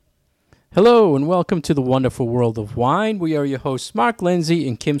Hello and welcome to the wonderful world of wine. We are your hosts, Mark Lindsay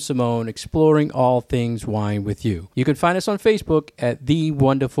and Kim Simone, exploring all things wine with you. You can find us on Facebook at The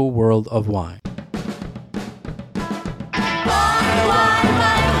Wonderful World of Wine.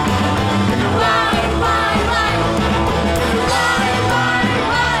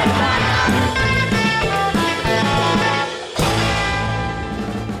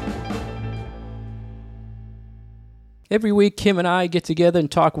 Every week, Kim and I get together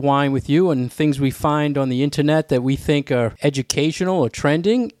and talk wine with you and things we find on the internet that we think are educational or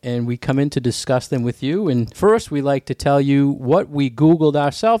trending, and we come in to discuss them with you. And first, we like to tell you what we Googled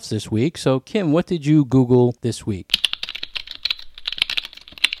ourselves this week. So, Kim, what did you Google this week?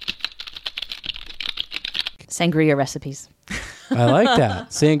 Sangria recipes. I like that.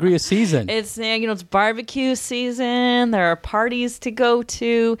 Sangria season. It's barbecue season. There are parties to go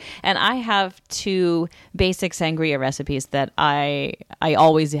to. And I have two basic sangria recipes that I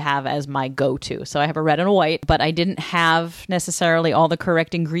always have as my go-to. So I have a red and a white, but I didn't have necessarily all the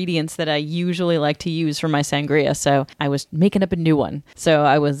correct ingredients that I usually like to use for my sangria. So I was making up a new one. So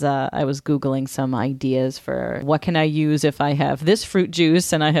I was Googling some ideas for what can I use if I have this fruit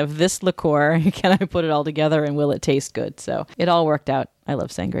juice and I have this liqueur. Can I put it all together and will it taste good? So it all worked out. I love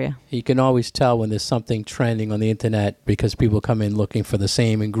sangria. You can always tell when there's something trending on the internet because people come in looking for the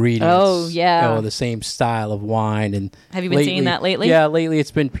same ingredients. Oh, yeah. Or the same style of wine. And have you been seeing that lately? Yeah, lately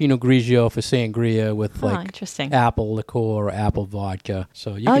it's been Pinot Grigio for sangria with interesting. apple liqueur or apple vodka.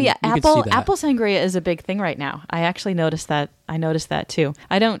 So you can see that. Apple sangria is a big thing right now. I actually noticed that. I noticed that too.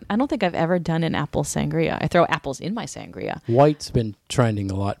 I don't think I've ever done an apple sangria. I throw apples in my sangria. White's been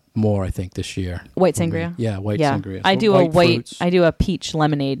trending a lot more, I think, this year. White sangria? Yeah, sangria. So I do fruits. I do a peach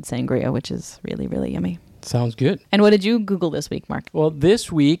lemonade sangria, which is really, really yummy. Sounds good. And what did you Google this week, Mark? Well,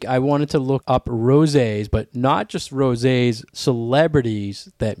 this week I wanted to look up rosés, but not just rosés,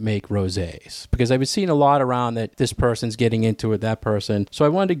 celebrities that make rosés. Because I've been seeing a lot around that this person's getting into it, that person. So I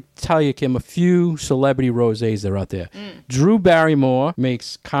wanted to tell you, Kim, a few celebrity rosés that are out there. Drew Barrymore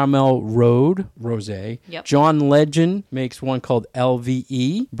makes Carmel Road rosé. Yep. John Legend makes one called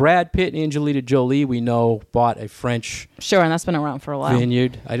LVE. Brad Pitt and Angelina Jolie, we know, bought a French and that's been around for a while.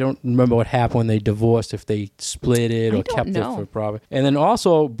 vineyard. I don't remember what happened when they divorced, if they split it or kept it for profit. And then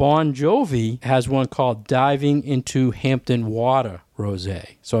also Bon Jovi has one called Diving into Hampton Water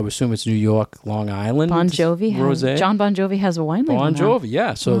Rosé. So I would assume it's New York, Long Island. Bon Jovi Rosé. John Bon Jovi has a wine label. Bon Jovi,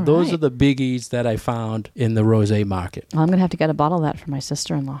 yeah. So All those right. are the biggies that I found in the rosé market. Well, I'm going to have to get a bottle of that for my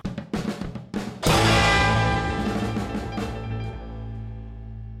sister-in-law.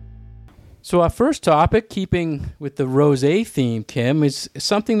 So our first topic, keeping with the rosé theme, Kim, is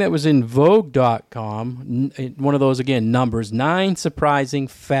something that was in Vogue.com. One of those, again, numbers, 9 surprising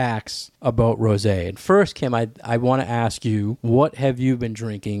facts about rosé. And first, Kim, I want to ask you, what have you been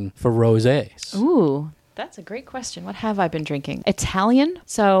drinking for rosés? Ooh. That's a great question. What have I been drinking? Italian.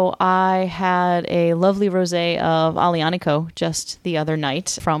 So I had a lovely rosé of Aglianico just the other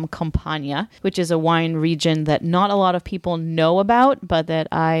night from Campania, which is a wine region that not a lot of people know about, but that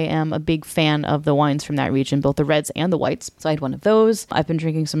I am a big fan of the wines from that region, both the reds and the whites. So I had one of those. I've been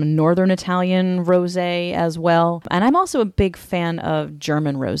drinking some Northern Italian rosé as well. And I'm also a big fan of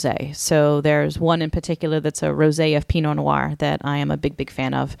German rosé. So there's one in particular that's a rosé of Pinot Noir that I am a big, big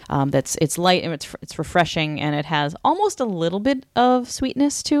fan of. It's light and it's refreshing. And it has almost a little bit of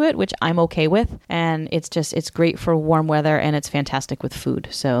sweetness to it, which I'm okay with. And it's great for warm weather and it's fantastic with food.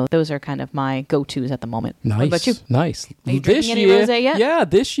 So those are kind of my go-tos at the moment. Nice. What about you? Nice. Are you drinking any rosé yet? Yeah,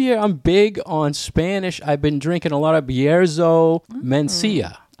 this year I'm big on Spanish. I've been drinking a lot of Bierzo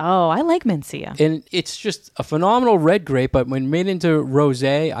Mencia. Oh, I like Mencia. And it's just a phenomenal red grape, but when made into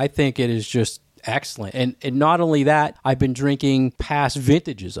rosé, I think it is just excellent. And not only that, I've been drinking past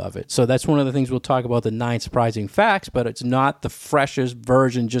vintages of it. So that's one of the things we'll talk about, the 9 surprising facts, but it's not the freshest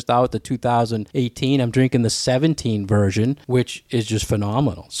version just out, the 2018. I'm drinking the 17 version, which is just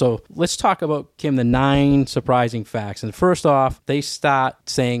phenomenal. So let's talk about, Kim, the 9 surprising facts. And first off, they start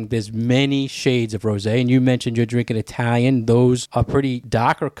saying there's many shades of rosé. And you mentioned you're drinking Italian. Those are pretty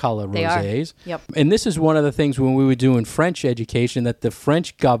darker color rosés. Yep. And this is one of the things when we were doing French education that the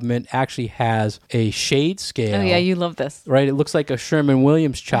French government actually has a shade scale. Oh, yeah, you love this. Right? It looks like a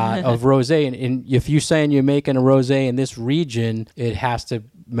Sherman-Williams chart of rosé. And if you're saying you're making a rosé in this region, it has to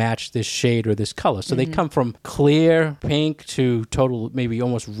match this shade or this color. So they come from clear pink to total, maybe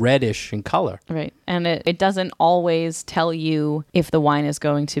almost reddish in color. Right. And it doesn't always tell you if the wine is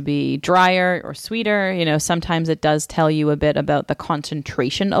going to be drier or sweeter. Sometimes it does tell you a bit about the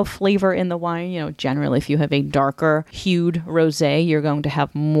concentration of flavor in the wine. Generally, if you have a darker hued rosé, you're going to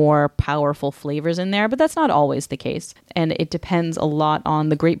have more powerful flavors in there, but that's not always the case. And it depends a lot on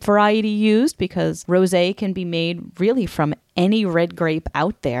the grape variety used, because rosé can be made really from any red grape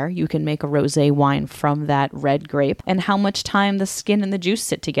out there. You can make a rosé wine from that red grape, and how much time the skin and the juice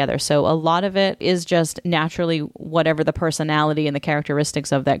sit together. So a lot of it is just naturally whatever the personality and the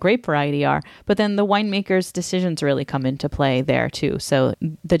characteristics of that grape variety are. But then the winemaker's decisions really come into play there too. So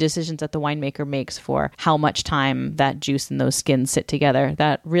the decisions that the winemaker makes for how much time that juice and those skins sit together,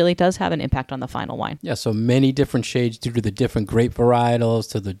 that really does have an impact on the final wine. Yeah, so many different shades due to the different grape varietals,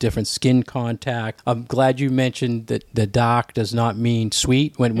 to the different skin contact. I'm glad you mentioned that the dark does not mean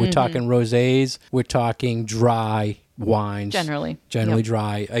sweet. When we're talking rosés, we're talking dry wines. Generally Yep.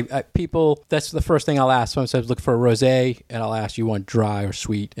 Dry. People, that's the first thing I'll ask. Someone says, look for a rosé, and I'll ask, you want dry or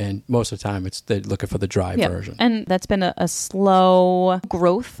sweet? And most of the time, they're looking for the dry version. And that's been a slow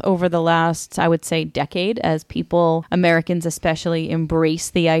growth over the last, I would say, decade, as people, Americans especially, embrace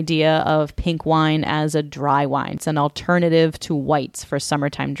the idea of pink wine as a dry wine. It's an alternative to whites for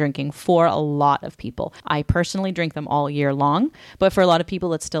summertime drinking for a lot of people. I personally drink them all year long, but for a lot of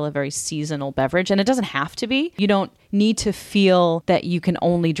people, it's still a very seasonal beverage, and it doesn't have to be. You don't need to feel that you can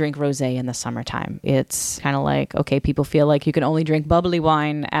only drink rosé in the summertime. It's kind of like, okay, people feel like you can only drink bubbly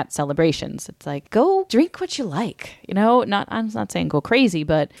wine at celebrations. It's like, go drink what you like. I'm not saying go crazy,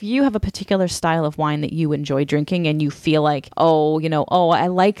 but if you have a particular style of wine that you enjoy drinking and you feel like, I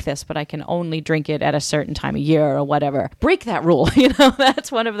like this, but I can only drink it at a certain time of year or whatever, break that rule. That's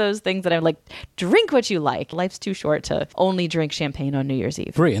one of those things that I'm like, drink what you like. Life's too short to only drink champagne on New Year's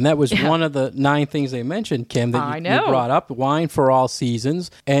Eve. Free. And that was one of the 9 things they mentioned, Kim, that you brought up, wine for all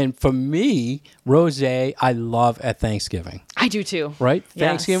seasons. And for me, rosé, I love at Thanksgiving. I do too. Right? Yes.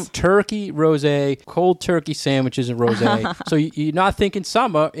 Thanksgiving, turkey, rosé, cold turkey sandwiches and rosé. So you're not thinking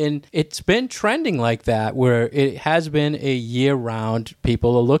summer, and it's been trending like that, where it has been a year-round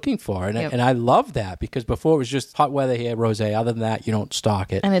people are looking for. And I love that, because before it was just hot weather here, rosé. Other than that, you don't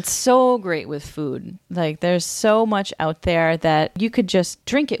stock it. And it's so great with food. Like, there's so much out there that you could just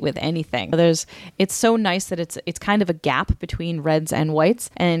drink it with anything. It's so nice that it's kind of a gap between reds and whites,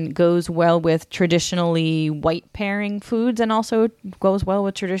 and goes well with traditionally white pairing foods, and also goes well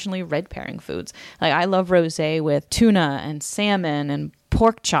with traditionally red pairing foods. Like, I love rosé with tuna and salmon and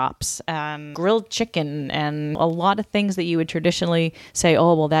pork chops and grilled chicken and a lot of things that you would traditionally say,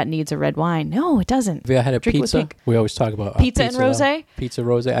 oh, well, that needs a red wine. No, it doesn't. Have you had a Drink pizza? We always talk about pizza and rosé. Pizza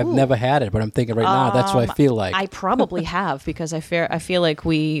rosé. I've never had it, but I'm thinking right now that's what I feel like. I probably have, because I feel like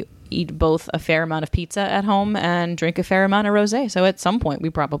we eat both a fair amount of pizza at home and drink a fair amount of rosé. So at some point we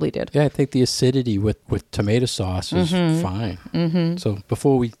probably did. Yeah, I think the acidity with tomato sauce is fine. Mm-hmm. So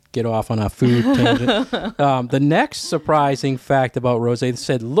before we get off on our food tangent, the next surprising fact about rosé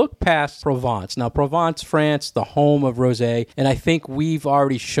said, look past Provence. Now, Provence, France, the home of rosé, and I think we've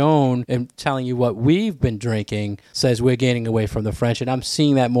already shown and telling you what we've been drinking says we're getting away from the French, and I'm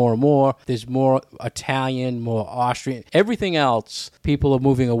seeing that more and more. There's more Italian, more Austrian. Everything else, people are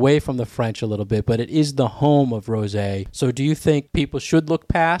moving away from the French a little bit, but it is the home of rosé. So do you think people should look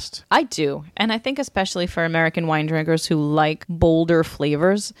past? I do. And I think especially for American wine drinkers who like bolder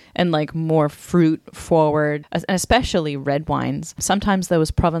flavors and like more fruit forward, and especially red wines, sometimes those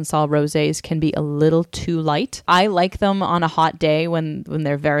Provençal rosés can be a little too light. I like them on a hot day when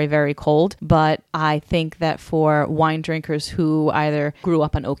they're very, very cold, but I think that for wine drinkers who either grew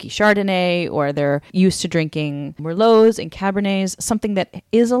up on oaky Chardonnay or they're used to drinking Merlots and Cabernets, something that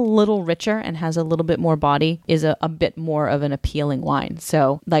is a little richer and has a little bit more body is a bit more of an appealing wine.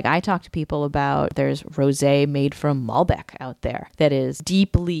 So like I talk to people about, there's rosé made from Malbec out there that is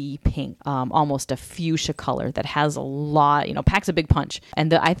deeply pink, almost a fuchsia color that has a lot, packs a big punch.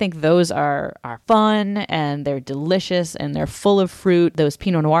 And I think those are fun and they're delicious and they're full of fruit. Those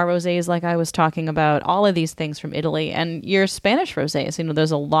Pinot Noir rosés like I was talking about, all of these things from Italy, and your Spanish rosés,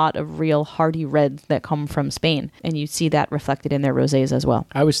 there's a lot of real hearty reds that come from Spain, and you see that reflected in their rosés as well.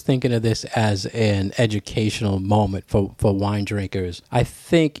 I was thinking of this as an educational moment for wine drinkers. I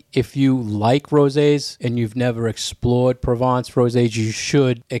think if you like rosés and you've never explored Provence rosés, you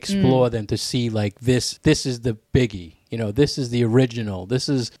should explore them to see like this is the biggie. this is the original. This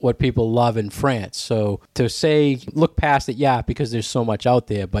is what people love in France. So to say, look past it, because there's so much out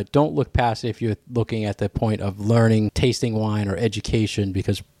there, but don't look past it if you're looking at the point of learning, tasting wine, or education,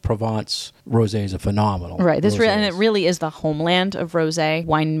 because Provence rosés are phenomenal. Right. And it really is the homeland of rosé.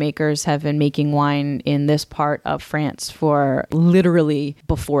 Winemakers have been making wine in this part of France for literally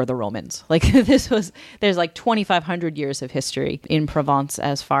before the Romans. Like there's like 2,500 years of history in Provence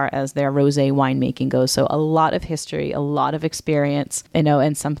as far as their rosé winemaking goes. So a lot of history, a lot of experience,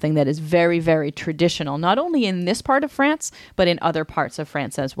 and something that is very, very traditional, not only in this part of France, but in other parts of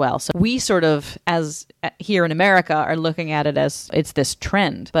France as well. So we sort of, as here in America, are looking at it as it's this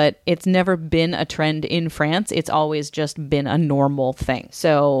trend. But it's never been a trend in France. It's always just been a normal thing.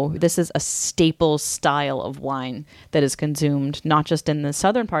 So this is a staple style of wine that is consumed not just in the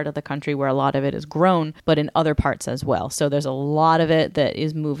southern part of the country where a lot of it is grown, but in other parts as well. So there's a lot of it that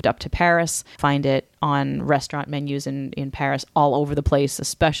is moved up to Paris. Find it on restaurant menus in Paris all over the place,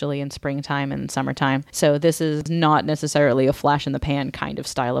 especially in springtime and summertime. So this is not necessarily a flash in the pan kind of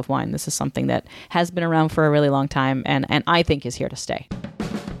style of wine. This is something that has been around for a really long time and I think is here to stay.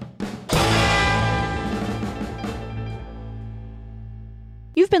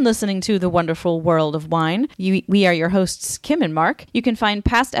 You've been listening to The Wonderful World of Wine. We are your hosts, Kim and Mark. You can find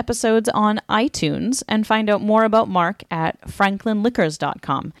past episodes on iTunes and find out more about Mark at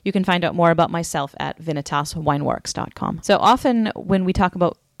franklinliquors.com. You can find out more about myself at vinitaswineworks.com. So often when we talk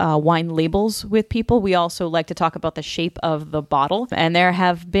about wine labels with people, we also like to talk about the shape of the bottle. And there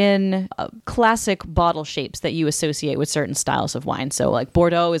have been classic bottle shapes that you associate with certain styles of wine. So like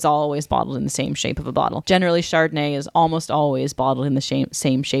Bordeaux is always bottled in the same shape of a bottle. Generally, Chardonnay is almost always bottled in the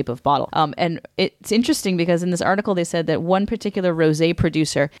same shape of bottle. And it's interesting because in this article, they said that one particular rosé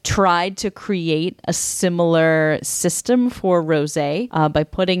producer tried to create a similar system for rosé by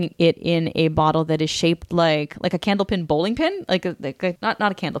putting it in a bottle that is shaped like a candlepin bowling pin, not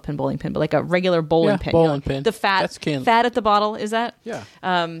a candlepin bowling pin, but like a regular bowling pin. Bowling pin. The fat at the bottle, is that? Yeah.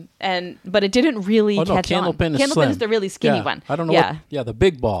 But it didn't really catch on. Candlepin is Candlepin slim. is the really skinny one. I don't know. The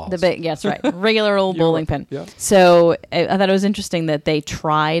big balls. Yes, right. Regular old bowling pin. Yeah. So I thought it was interesting that they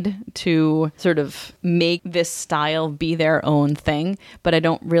tried to sort of make this style be their own thing, but I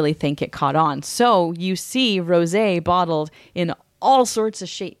don't really think it caught on. So you see rosé bottled in all sorts of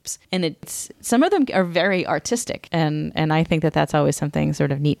shapes, and some of them are very artistic, and I think that's always something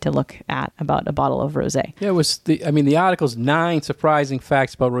sort of neat to look at about a bottle of rosé. Yeah, it was the article's 9 surprising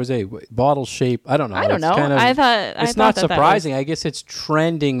facts about rosé. Bottle shape, I don't know. I thought it's not surprising. I guess it's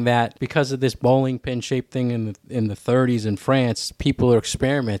trending that because of this bowling pin shaped thing in the 30s in France, people are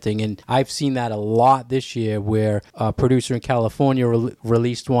experimenting, and I've seen that a lot this year where a producer in California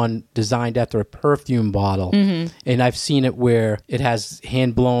released one designed after a perfume bottle, and I've seen it where it has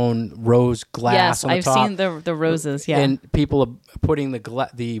hand-blown rose glass on the top. Yes, I've seen the roses, yeah. And people are putting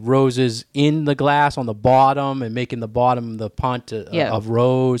the roses in the glass on the bottom and making the bottom the punt of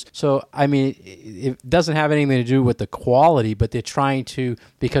rose. So, I mean, it doesn't have anything to do with the quality, but they're trying to,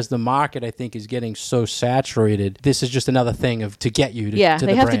 because the market, I think, is getting so saturated, this is just another thing to get you to they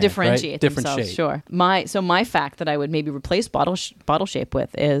the have brand, to differentiate right? Different themselves, shape. sure. My fact that I would maybe replace bottle shape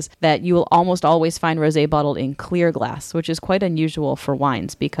with is that you will almost always find rosé bottled in clear glass, which is quite unusual for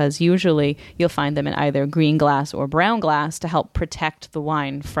wines, because usually you'll find them in either green glass or brown glass to help protect the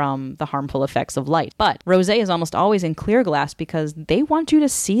wine from the harmful effects of light. But rosé is almost always in clear glass because they want you to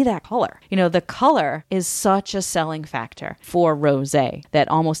see that color. The color is such a selling factor for rosé that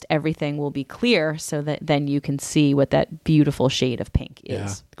almost everything will be clear so that then you can see what that beautiful shade of pink is.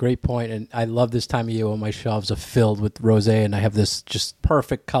 Yeah, great point. And I love this time of year when my shelves are filled with rosé and I have this just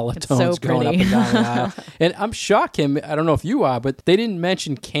perfect color tones going up and down the aisle. And I'm shocked, Kim. I don't know if you are, but they didn't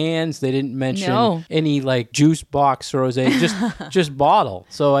mention cans. They didn't mention any like juice box rosé, just bottle.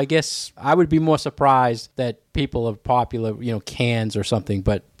 So I guess I would be more surprised that people are popular, cans or something,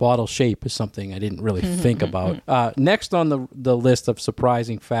 but bottle shape is something I didn't really think about. Next on the list of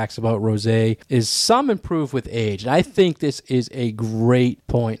surprising facts about rosé is some improve with age. And I think this is a great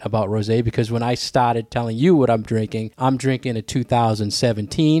point about rosé because when I started telling you what I'm drinking a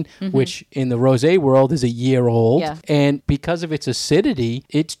 2017, which in the rosé world is a year old. Yeah. And because of its acidity,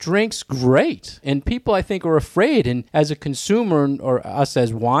 it drinks great. And people, I think, are afraid. And as a consumer or us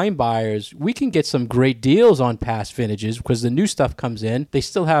as wine buyers, we can get some great deals sales on past vintages because the new stuff comes in. They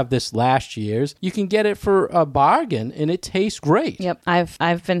still have this last year's. You can get it for a bargain, and it tastes great. Yep.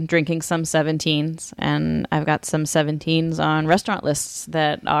 I've been drinking some 17s, and I've got some 17s on restaurant lists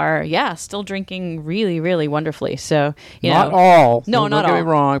that are, still drinking really, really wonderfully. So, not all. No, not don't all. Get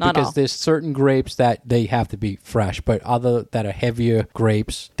me wrong, not because all. there's certain grapes that they have to be fresh, but other that are heavier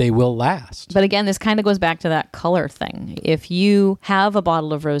grapes, they will last. But again, this kind of goes back to that color thing. If you have a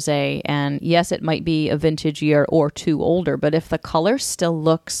bottle of rosé, and yes, it might be a vintage year or two older, but if the color still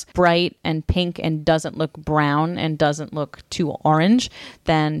looks bright and pink and doesn't look brown and doesn't look too orange,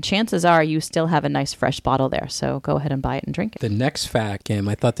 then chances are you still have a nice fresh bottle there. So go ahead and buy it and drink it. The next fact, Kim,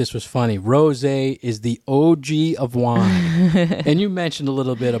 I thought this was funny. Rosé is the OG of wine. And you mentioned a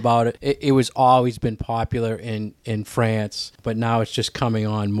little bit about it. It was always been popular in France, but now it's just coming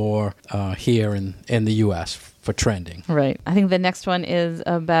on more here in the U.S. for trending. Right. I think the next one is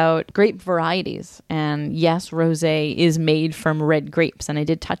about grape varieties. And yes, rosé is made from red grapes. And I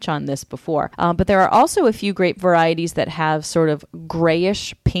did touch on this before. But there are also a few grape varieties that have sort of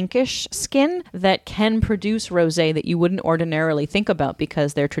grayish, pinkish skin that can produce rosé that you wouldn't ordinarily think about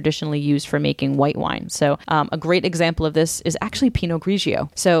because they're traditionally used for making white wine. So a great example of this is actually Pinot Grigio.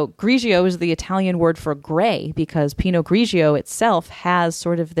 So Grigio is the Italian word for gray because Pinot Grigio itself has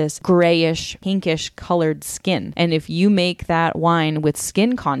sort of this grayish, pinkish colored skin. And if you make that wine with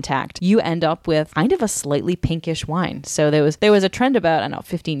skin contact, you end up with kind of a slightly pinkish wine. So there was a trend about, I don't know,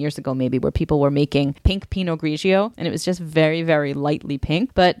 15 years ago maybe, where people were making pink Pinot Grigio, and it was just very, very lightly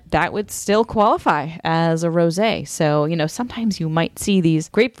pink, but that would still qualify as a rosé. So, sometimes you might see these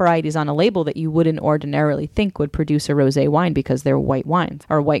grape varieties on a label that you wouldn't ordinarily think would produce a rosé wine because they're white wines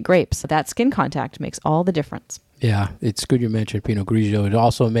or white grapes. That skin contact makes all the difference. Yeah, it's good you mentioned Pinot Grigio. It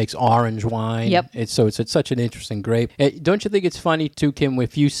also makes orange wine. Yep. It's such an interesting grape. Don't you think it's funny too, Kim,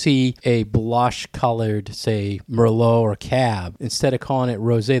 if you see a blush-colored, say, Merlot or Cab, instead of calling it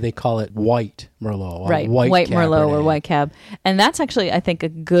rosé, they call it white Merlot. Or right, white Merlot or Cabernet. white Cab. And that's actually, I think, a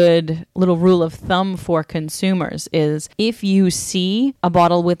good little rule of thumb for consumers is if you see a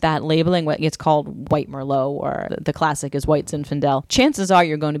bottle with that labeling, what it's called white Merlot or the classic is white Zinfandel, chances are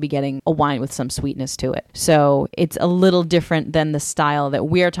you're going to be getting a wine with some sweetness to it. So it's a little different than the style that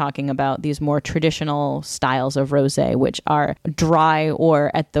we're talking about, these more traditional styles of rosé, which are dry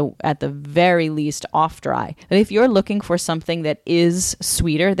or at the very least off dry. But if you're looking for something that is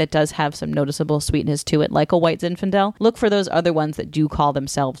sweeter, that does have some noticeable sweetness to it, like a white Zinfandel, look for those other ones that do call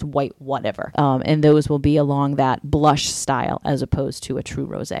themselves white whatever. And those will be along that blush style as opposed to a true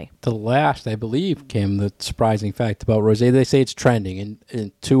rosé. The last, I believe, Kim, the surprising fact about rosé, they say it's trending.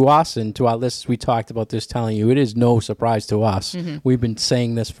 And to us and to our listeners, we talked about this, telling you it is no surprise to us. Mm-hmm. We've been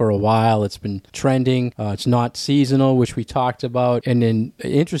saying this for a while. It's been trending. It's not seasonal, which we talked about. And then an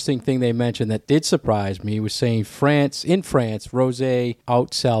interesting thing they mentioned that did surprise me was saying in France, rosé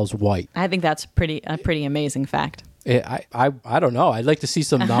outsells white. I think that's a pretty amazing fact. I don't know. I'd like to see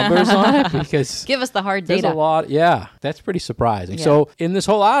some numbers on it because give us the hard there's data. a lot. Yeah, that's pretty surprising. Yeah. So in this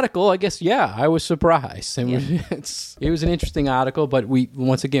whole article, I guess, I was surprised. And it was an interesting article, but we've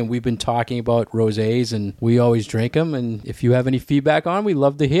been talking about rosés and we always drink them. And if you have any feedback on, we'd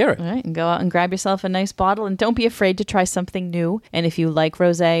love to hear it. All right, and go out and grab yourself a nice bottle and don't be afraid to try something new. And if you like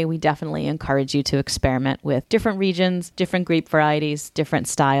rosé, we definitely encourage you to experiment with different regions, different grape varieties, different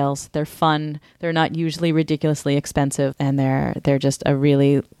styles. They're fun. They're not usually ridiculously expensive, and they're just a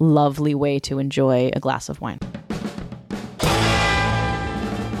really lovely way to enjoy a glass of wine.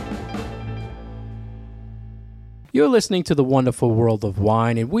 You're listening to The Wonderful World of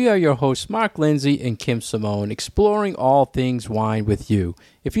Wine, and we are your hosts, Mark Lindsay and Kim Simone, exploring all things wine with you.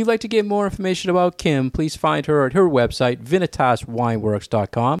 If you'd like to get more information about Kim, please find her at her website,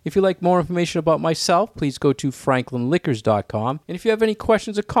 VinitasWineworks.com. If you'd like more information about myself, please go to FranklinLiquors.com. And if you have any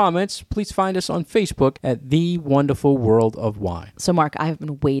questions or comments, please find us on Facebook at The Wonderful World of Wine. So, Mark, I've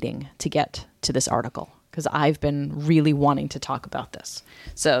been waiting to get to this article because I've been really wanting to talk about this.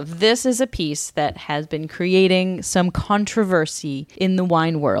 So this is a piece that has been creating some controversy in the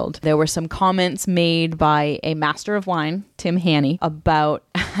wine world. There were some comments made by a master of wine, Tim Haney, about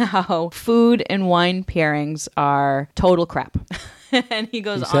how food and wine pairings are total crap. And he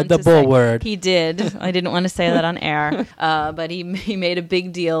goes on said the to bull say, word. He did. I didn't want to say that on air, but he made a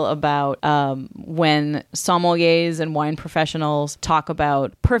big deal about when sommeliers and wine professionals talk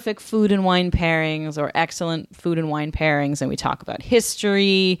about perfect food and wine pairings or excellent food and wine pairings, and we talk about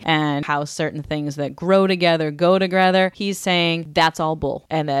history and how certain things that grow together go together. He's saying that's all bull,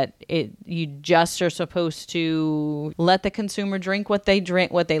 and that you just are supposed to let the consumer drink what they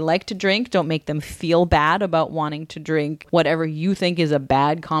like to drink. Don't make them feel bad about wanting to drink whatever you think is a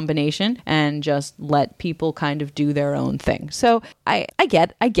bad combination, and just let people kind of do their own thing. So I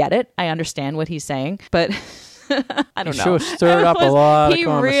get it. I understand what he's saying, but I don't know. Sure stirred up a lot of He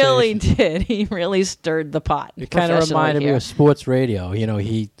conversation. really did. He really stirred the pot. It kind of reminded me of sports radio.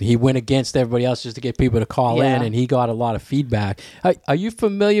 He went against everybody else just to get people to call in, and he got a lot of feedback. Are you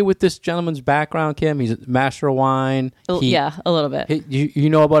familiar with this gentleman's background, Kim? He's a master of wine. A little bit. You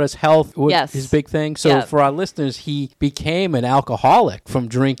know about his health? Yes. His big thing? So for our listeners, he became an alcoholic from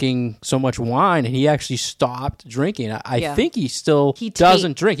drinking so much wine, and he actually stopped drinking. I think he still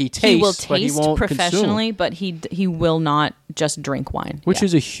doesn't drink. He tastes, he will taste but he won't professionally, consume. but he will not just drink wine. Which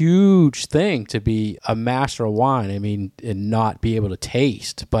is a huge thing, to be a master of wine. I mean, and not be able to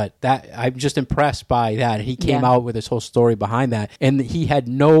taste. But I'm just impressed by that. And he came out with his whole story behind that. And he had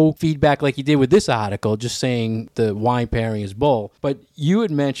no feedback like he did with this article, just saying the wine pairing is bull. But you had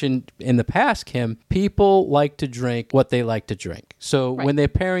mentioned in the past, Kim, people like to drink what they like to drink. So when they're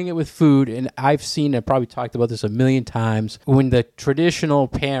pairing it with food, and I've probably talked about this a million times, when the traditional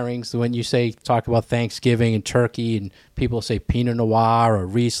pairings, when you talk about Thanksgiving and turkey, and people say Pinot Noir or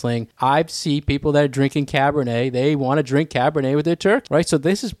Riesling, I see people that are drinking Cabernet. They want to drink Cabernet with their turkey, right? So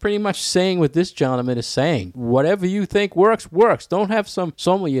this is pretty much saying what this gentleman is saying. Whatever you think works. Don't have some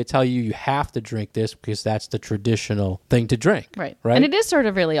sommelier tell you have to drink this because that's the traditional thing to drink. Right. And it is sort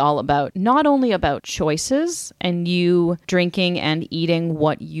of really all about, not only about choices and you drinking and eating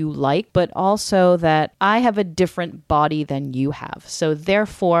what you like, but also that I have a different body than you have. So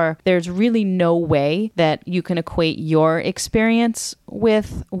therefore, there's really no way that you can equate your experience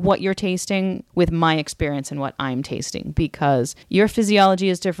with what you're tasting with my experience and what I'm tasting, because your physiology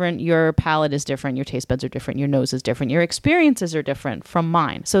is different, your palate is different, your taste buds are different, your nose is different, your experiences are different from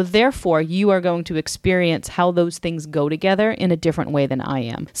mine. So therefore, you are going to experience how those things go together in a different way than I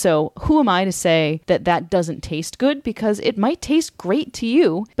am. So who am I to say that doesn't taste good? Because it might taste great to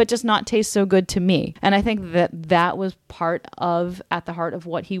you, but just not taste so good to me. And I think that was at the heart of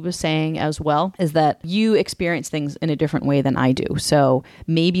what he was saying as well, is that you experience things in a different way than I do. So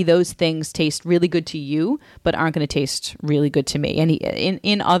maybe those things taste really good to you, but aren't going to taste really good to me. And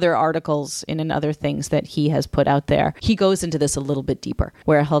in other articles and in other things that he has put out there, he goes into this a little bit deeper,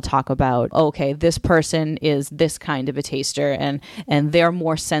 where he'll talk about, okay, this person is this kind of a taster, and they're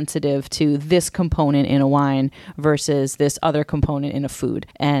more sensitive to this component in a wine versus this other component in a food.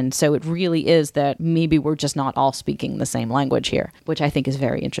 And so it really is that maybe we're just not all speaking the same language here, which I think is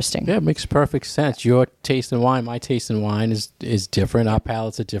very interesting. Yeah, it makes perfect sense. Your taste in wine, my taste in wine is different. Our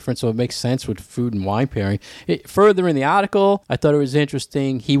palates are different, so it makes sense with food and wine pairing. Further in the article, I thought it was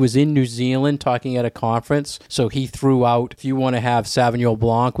interesting. He was in New Zealand talking at a conference, so he threw out, if you want to have Sauvignon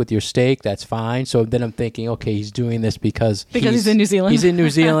Blanc with your steak, that's fine. So then I'm thinking, okay, he's doing this because he's in New Zealand. He's in New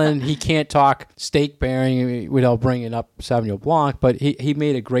Zealand. He can't talk steak pairing without bringing up Sauvignon Blanc, but he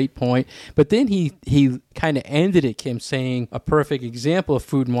made a great point. But then he kind of ended it, Kim, saying a perfect example of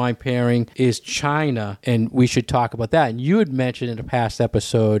food and wine pairing is China, and we should talk about that. And you had mentioned in a past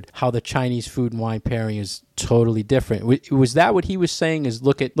episode how the Chinese food and wine pairing is totally different. Was that what he was saying, is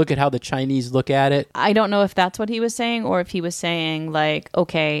look at how the Chinese look at it? I don't know if that's what he was saying, or if he was saying like,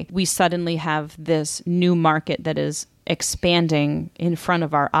 okay, we suddenly have this new market that is expanding in front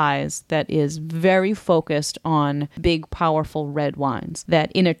of our eyes that is very focused on big, powerful red wines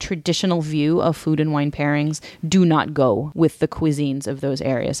that in a traditional view of food and wine pairings do not go with the cuisines of those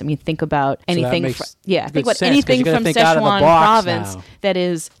areas. I mean, think about anything from Sichuan province that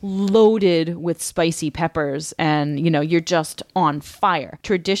is loaded with spicy peppers and, you're just on fire.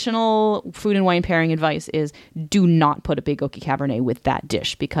 Traditional food and wine pairing advice is do not put a big oaky Cabernet with that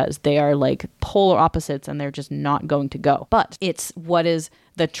dish, because they are like polar opposites and they're just not going to go. But it's what is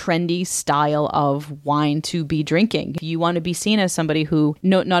the trendy style of wine to be drinking. If you want to be seen as somebody who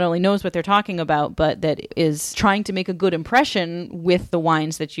not only knows what they're talking about, but that is trying to make a good impression with the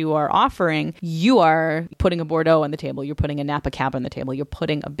wines that you are offering, you are putting a Bordeaux on the table, you're putting a Napa Cab on the table, you're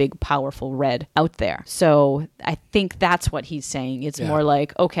putting a big, powerful red out there. So I think that's what he's saying. It's more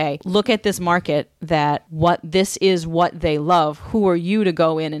like, okay, look at this market that this is what they love. Who are you to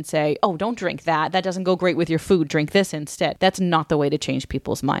go in and say, oh, don't drink that. That doesn't go great with your food. Drink this instead. That's not the way to change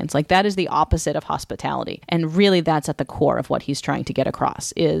people's minds. Like, that is the opposite of hospitality. And really that's at the core of what he's trying to get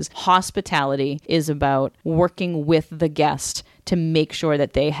across, is hospitality is about working with the guest to make sure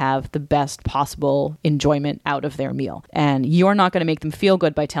that they have the best possible enjoyment out of their meal. And you're not going to make them feel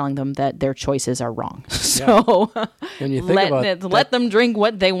good by telling them that their choices are wrong. So when you think let them drink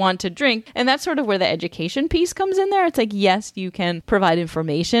what they want to drink. And that's sort of where the education piece comes in there. It's like, yes, you can provide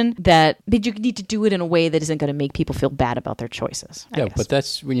information but you need to do it in a way that isn't going to make people feel bad about their choices. I guess. But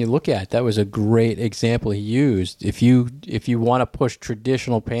that's when you look at it, that was a great example he used. If you want to push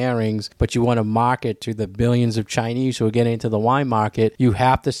traditional pairings, but you want to market to the billions of Chinese who are getting into the wine market, you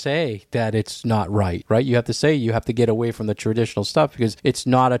have to say that it's not right? You have to say you have to get away from the traditional stuff because it's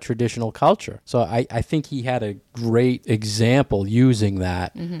not a traditional culture. So I think he had a great example using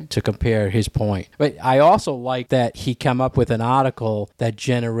that to compare his point. But I also like that he came up with an article that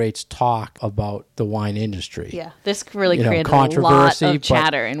generates talk about the wine industry. Yeah, this really created a lot of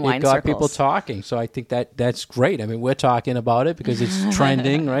chatter in wine circles. It got people talking, so I think that's great. I mean, we're talking about it because it's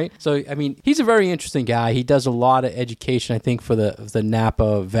trending, right? So, I mean, he's a very interesting guy. He does a lot of education, I think, for the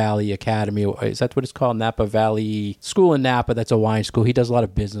Napa Valley Academy. Is that what it's called? Napa Valley School in Napa. That's a wine school. He does a lot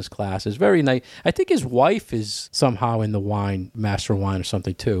of business classes. Very nice. I think his wife is somehow in the wine, master of wine or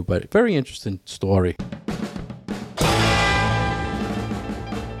something too, but very interesting story.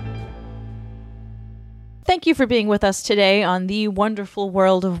 Thank you for being with us today on The Wonderful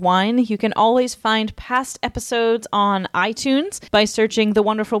World of Wine. You can always find past episodes on iTunes by searching The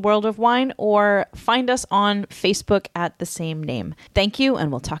Wonderful World of Wine or find us on Facebook at the same name. Thank you,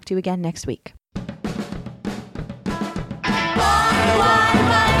 and we'll talk to you again next week. Wine, wine,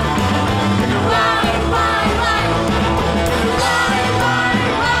 wine.